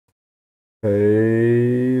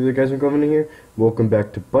Hey, the guys are coming in here. Welcome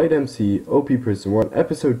back to ByteMc OP Prison. We're on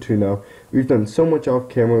episode 2 now. We've done so much off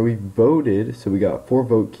camera. We voted, so we got 4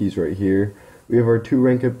 vote keys right here. We have our 2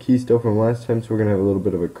 rank up keys still from last time, so we're gonna have a little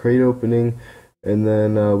bit of a crate opening. And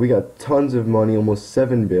then we got tons of money, almost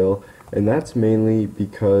 7 bill, and that's mainly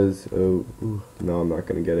because no, I'm not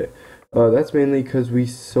gonna get it. That's mainly because we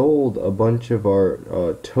sold a bunch of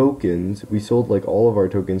our tokens. We sold like all of our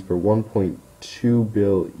tokens for 1.2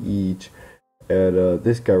 bill each. At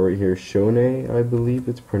this guy right here, Shone, I believe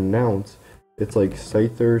it's pronounced. It's like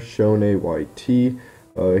Scyther Shone YT.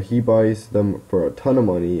 He buys them for a ton of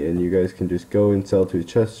money, and you guys can just go and sell to a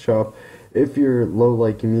chest shop. If you're low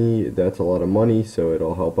like me, that's a lot of money, so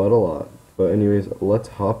it'll help out a lot. But anyways, let's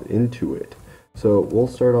hop into it. So we'll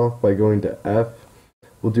start off by going to F.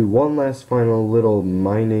 We'll do one last final little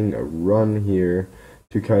mining run here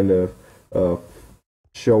to kind of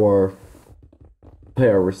pay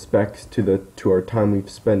our respects to our time we've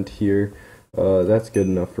spent here. That's good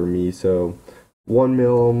enough for me. So 1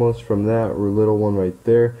 mil almost from that, or a little one right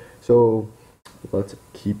there. So let's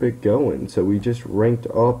keep it going. So we just ranked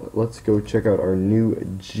up. Let's go check out our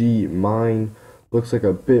new G mine. Looks like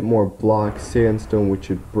a bit more block sandstone, which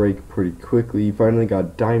should break pretty quickly. Finally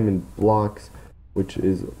got diamond blocks, which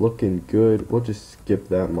is looking good. We'll just skip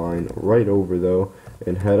that mine right over though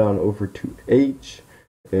and head on over to H.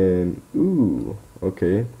 And ooh,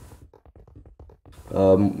 okay.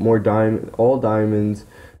 More all diamonds.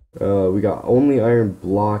 We got only iron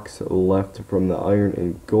blocks left from the iron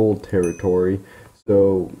and gold territory.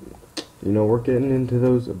 So, you know, we're getting into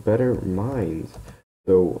those better mines.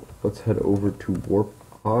 So let's head over to Warp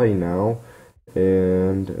High now.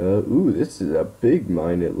 And ooh, this is a big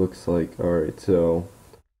mine, it looks like. Alright, so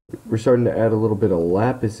we're starting to add a little bit of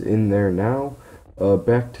lapis in there now.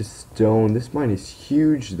 Back to stone. This mine is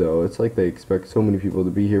huge though. It's like they expect so many people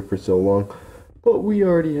to be here for so long. But we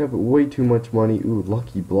already have way too much money. Ooh,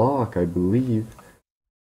 lucky block, I believe.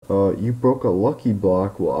 You broke a lucky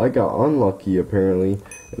block. Well, I got unlucky apparently,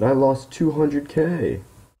 and I lost 200k.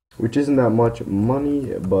 Which isn't that much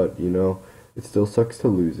money, but you know, it still sucks to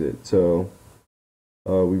lose it. So,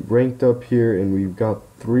 we ranked up here, and we've got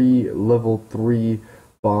 3 level 3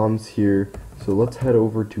 bombs here. So let's head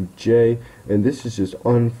over to J, and this is just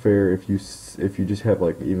unfair if you just have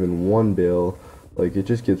like even 1 bill. Like, it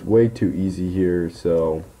just gets way too easy here.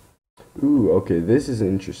 So ooh, okay, this is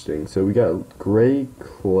interesting. So we got gray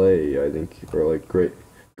clay, I think, or like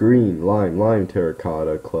green lime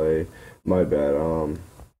terracotta clay. My bad.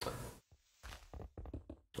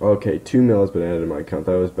 Okay, 2 mil has been added to my account.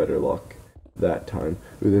 That was better luck that time.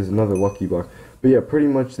 Ooh, there's another lucky block. But yeah, pretty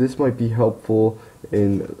much this might be helpful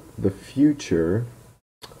in the future.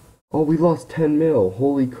 Oh, we lost 10 mil.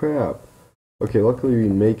 Holy crap. Okay, luckily we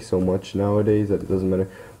make so much nowadays that it doesn't matter.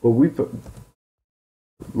 But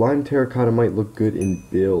lime terracotta might look good in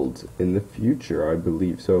builds in the future, I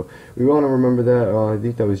believe. So we want to remember that. I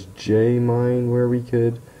think that was J mine where we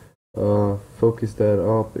could focus that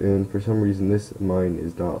up. And for some reason this mine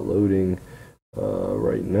is not loading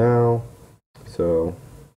right now. So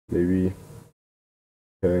maybe...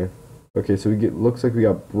 Okay, so looks like we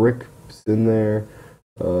got bricks in there,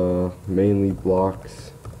 mainly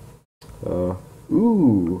blocks.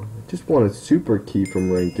 Ooh, just want a super key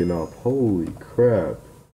from ranking up. Holy crap.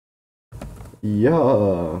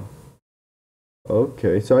 Yeah.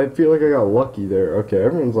 Okay, so I feel like I got lucky there. Okay,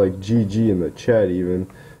 everyone's like GG in the chat even.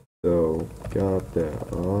 So, got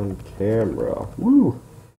that on camera. Woo!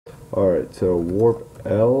 Alright, so Warp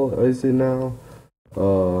L is it now?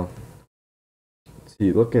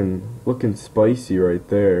 Looking spicy right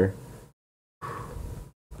there.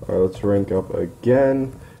 Alright, let's rank up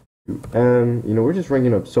again to M. You know, we're just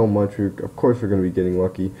ranking up so much. Of course we're going to be getting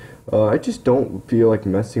lucky. I just don't feel like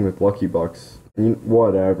messing with lucky blocks.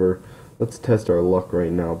 Whatever. Let's test our luck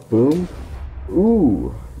right now. Boom.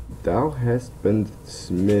 Ooh. Thou hast been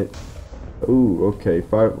smit. Ooh, okay.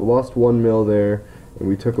 Lost 1 mil there. And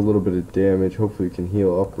we took a little bit of damage. Hopefully we can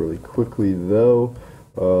heal up really quickly though.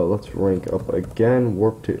 Let's rank up again,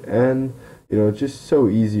 warp to N. You know, it's just so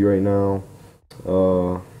easy right now.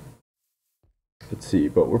 Let's see,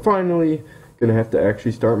 but we're finally gonna have to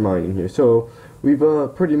actually start mining here. So we've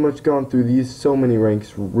pretty much gone through these so many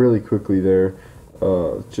ranks really quickly there.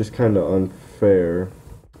 It's just kind of unfair.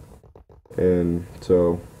 And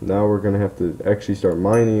so now we're gonna have to actually start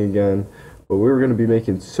mining again. But we're gonna be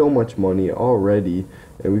making so much money already,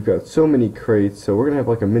 and we've got so many crates. So we're gonna have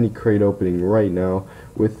like a mini crate opening right now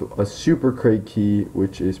with a super crate key,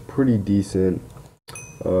 which is pretty decent.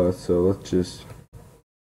 So let's just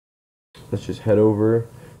head over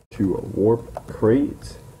to a warp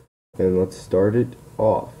crate and let's start it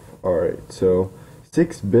off. Alright, so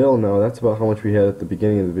 6 bill now. That's about how much we had at the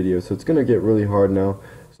beginning of the video. So it's gonna get really hard now.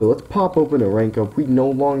 So let's pop open a rank up. We no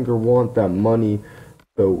longer want that money.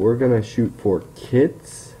 So we're gonna shoot for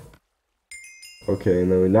kits. Okay,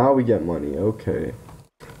 and then now we get money. Okay.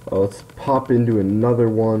 Let's pop into another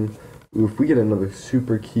one. Ooh, if we get another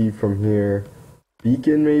super key from here.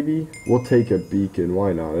 Beacon maybe? We'll take a beacon.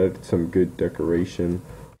 Why not? That's some good decoration.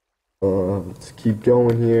 Let's keep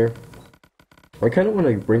going here. I kind of want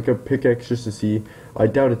to rank up pickaxe just to see. I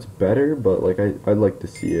doubt it's better, but like I'd like to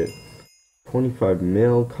see it. 25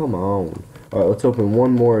 mil, come on. Alright, let's open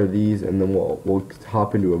one more of these and then we'll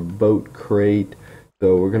hop into a vote crate.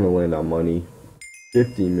 So we're gonna land on money.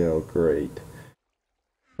 50 mil, great.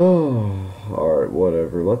 Oh, alright,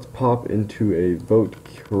 whatever. Let's pop into a vote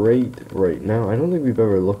crate right now. I don't think we've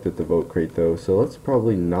ever looked at the vote crate though, so let's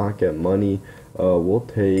probably not get money. We'll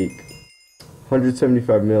take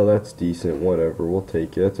 175 mil, that's decent, whatever, we'll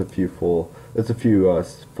take it. That's a few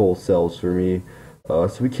full cells for me.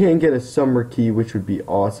 So we can get a summer key, which would be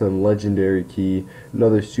awesome. Legendary key,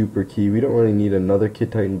 another super key. We don't really need another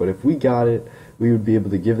Kit Titan, but if we got it, we would be able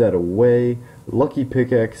to give that away. Lucky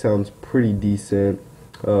pickaxe sounds pretty decent.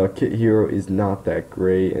 Kit hero is not that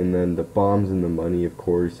great, and then the bombs and the money, of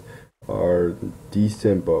course, are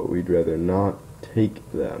decent, but we'd rather not take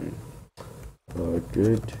them.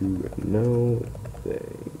 Good to know.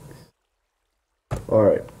 Thanks.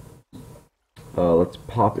 Alright. Let's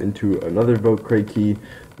pop into another vote crate key.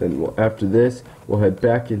 Then after this, we'll head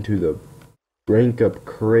back into the rank up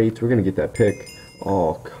crates. We're gonna get that pick.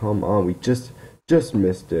 Oh, come on. We just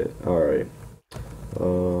missed it. Alright.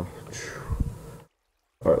 Alright,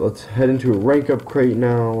 let's head into a rank up crate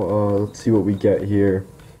now. Let's see what we get here.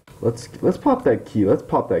 Let's pop that key. Let's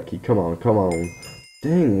pop that key. Come on, come on.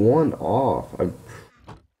 Dang, one off. I'm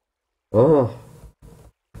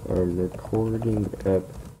recording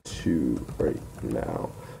F2 right now.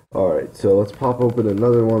 Alright, so let's pop open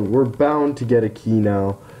another one. We're bound to get a key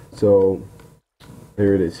now. So,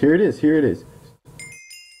 here it is. Here it is. Here it is.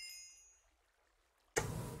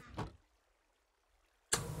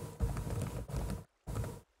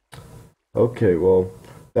 Okay, well,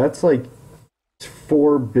 that's like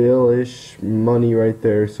 4 bill-ish money right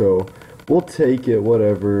there, so we'll take it,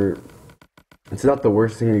 whatever. It's not the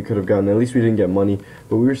worst thing we could have gotten. At least we didn't get money,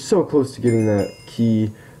 but we were so close to getting that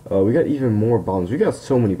key. We got even more bombs. We got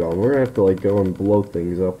so many bombs. We're gonna have to like go and blow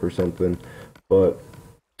things up or something. But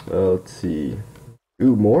let's see.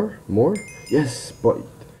 Ooh, more? Yes, but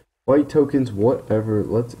white tokens, whatever.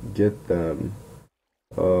 Let's get them.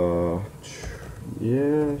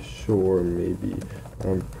 Yeah, sure, maybe.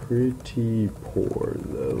 I'm pretty poor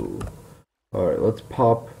though. Alright, let's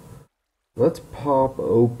pop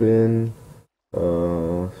open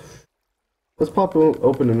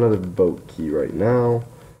open another vote key right now.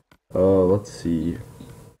 Let's see.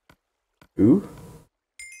 Ooh.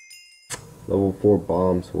 Level 4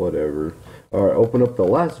 bombs, whatever. Alright, open up the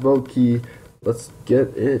last vote key. Let's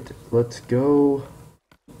get it. Let's go.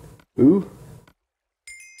 Ooh.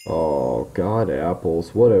 Oh, God,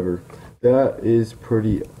 apples, whatever. That is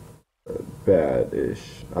pretty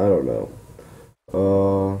bad-ish. I don't know.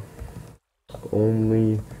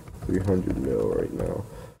 Only 300 mil right now.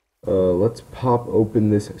 Let's pop open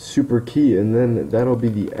this super key, and then that'll be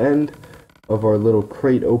the end of our little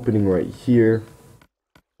crate opening right here.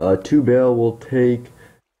 2 bail we'll take.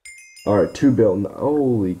 Alright, 2 bail.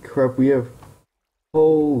 Holy crap, we have...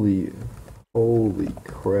 Holy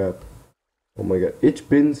crap. Oh my god. Ich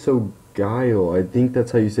bin so geil. I think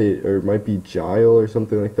that's how you say it, or it might be Gile or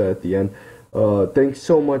something like that at the end. Thanks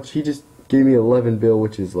so much. He just gave me 11 bill,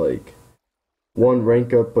 which is like 1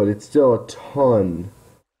 rank up, but it's still a ton.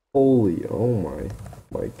 Holy, oh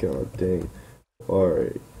my god, dang.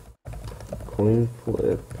 Alright.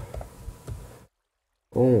 CoinFlip.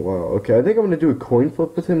 Oh wow, okay, I think I'm gonna do a coin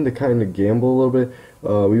flip with him to kind of gamble a little bit.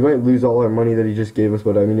 We might lose all our money that he just gave us,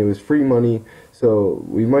 but I mean, it was free money, so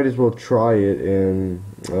we might as well try it, and,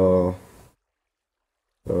 no,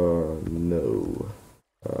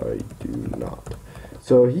 I do not.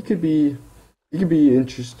 So he could be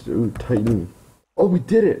interested. Ooh, Titan. Oh, we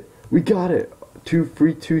did it! We got it!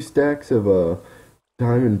 2 stacks of,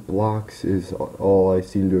 diamond blocks is all I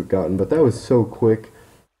seem to have gotten, but that was so quick.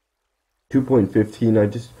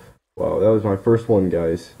 2.15, wow, that was my first one,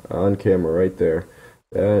 guys, on camera right there.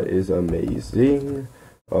 That is amazing.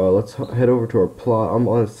 Let's head over to our plot. I'm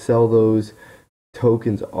gonna sell those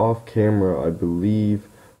tokens off camera, I believe.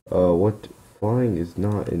 What, flying is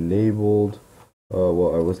not enabled.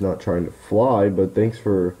 Well, I was not trying to fly, but thanks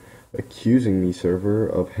for accusing me, server,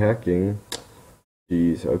 of hacking.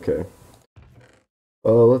 Jeez, okay.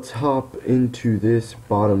 Let's hop into this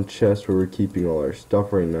bottom chest where we're keeping all our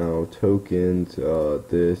stuff right now. Tokens,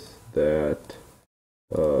 this, that.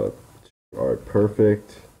 Alright,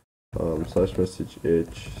 perfect. Slash message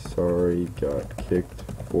itch. Sorry, got kicked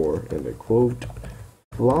for, and a quote,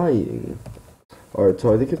 flying. Alright,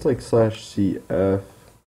 so I think it's like slash CF.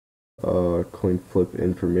 CoinFlip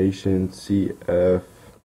information, CF.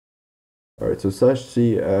 Alright, so slash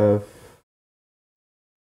CF.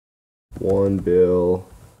 1 bill,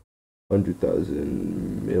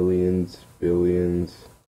 100,000, millions, billions,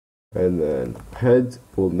 and then heads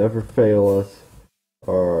will never fail us.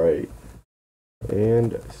 Alright,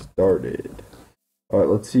 and started. Alright,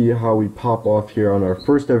 let's see how we pop off here on our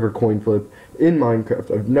first ever coin flip in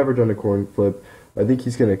Minecraft. I've never done a coin flip. I think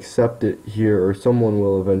he's gonna accept it here, or someone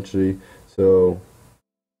will eventually. So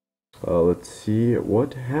let's see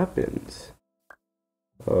what happens.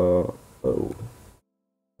 Oh,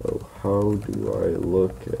 how do I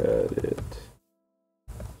look at it?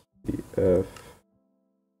 CF.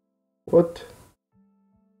 What?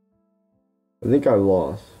 I think I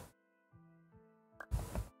lost.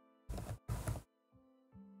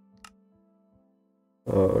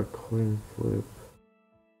 Coin flip.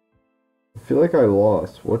 I feel like I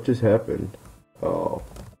lost. What just happened? Oh,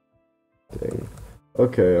 dang.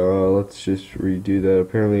 Okay, let's just redo that.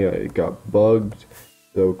 Apparently I got bugged.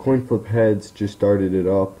 So CoinFlip heads just started it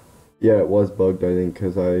up. Yeah, it was bugged, I think,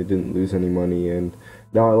 because I didn't lose any money, and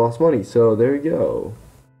now I lost money. So there you go.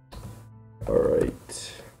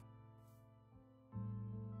 Alright.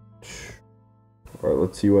 Alright,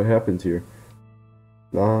 let's see what happens here.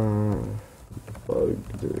 Bugged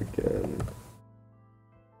again.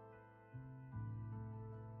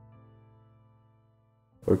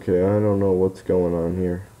 Okay, I don't know what's going on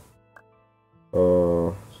here.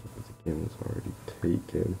 So the game was already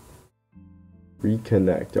taken.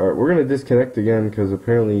 Reconnect. Alright, we're gonna disconnect again because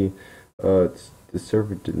apparently the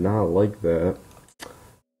server did not like that.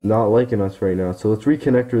 Not liking us right now. So let's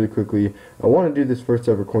reconnect really quickly. I want to do this first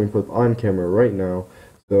ever coin flip on camera right now.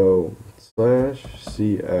 So slash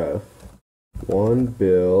CF 1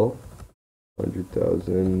 bill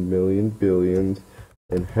 100,000 million billions,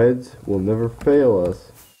 and heads will never fail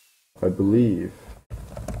us, I believe.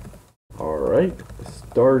 Alright,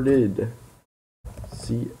 started.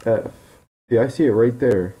 CF. See, I see it right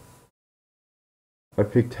there. I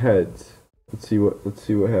picked heads. Let's see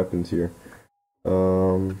what happens here.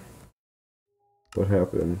 What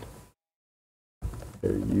happened?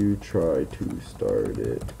 Here, you try to start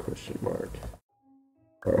it, question mark.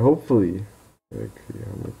 Alright, hopefully. Okay,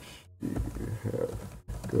 how much do you have?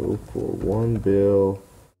 Go for 1 bill.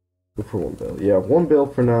 Go for 1 bill. Yeah, 1 bill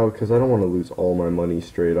for now, because I don't want to lose all my money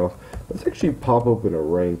straight off. Let's actually pop open a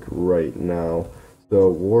rank right now. So,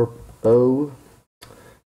 Warp O.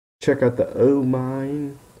 Check out the O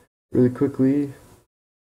mine really quickly.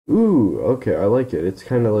 Ooh, okay, I like it. It's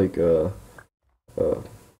kind of like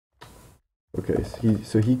okay,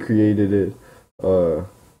 so he created it. So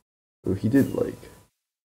he did like.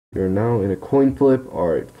 You're now in a coin flip.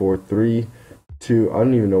 Alright, 4, 3, 2. I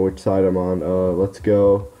don't even know which side I'm on. Let's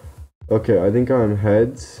go. Okay, I think I'm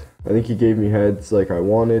heads. I think he gave me heads like I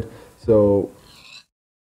wanted. So,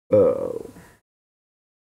 oh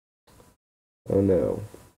no.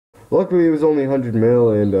 Luckily, it was only 100 mil,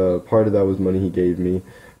 and part of that was money he gave me.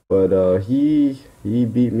 But he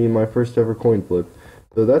beat me in my first ever coin flip.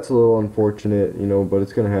 So that's a little unfortunate, you know, but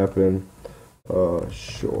it's gonna happen.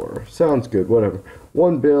 Sure. Sounds good, whatever.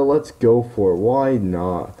 1 bill, let's go for it. Why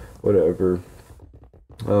not? Whatever.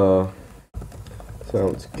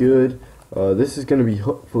 Sounds good. This is gonna be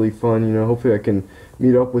hopefully fun, you know, hopefully I can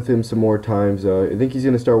meet up with him some more times. I think he's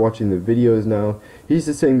gonna start watching the videos now. He's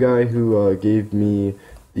the same guy who gave me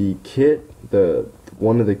the kit,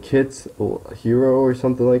 one of the kits, hero or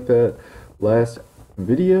something like that, last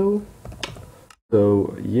video.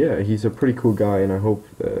 So yeah, he's a pretty cool guy, and I hope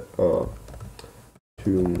that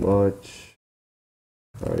too much.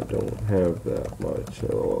 I don't have that much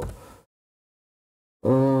at all.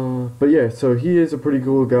 But yeah, so he is a pretty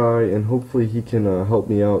cool guy, and hopefully he can help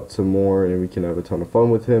me out some more, and we can have a ton of fun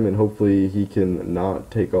with him, and hopefully he can not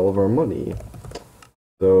take all of our money.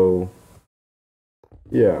 So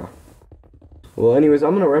yeah. Well, anyways,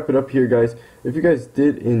 I'm gonna wrap it up here, guys. If you guys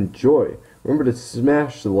did enjoy, remember to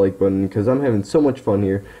smash the like button because I'm having so much fun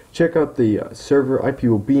here. Check out the server. IP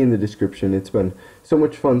will be in the description. It's been so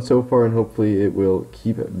much fun so far, and hopefully it will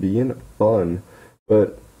keep being fun.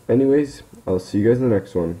 But anyways, I'll see you guys in the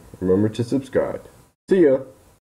next one. Remember to subscribe. See ya!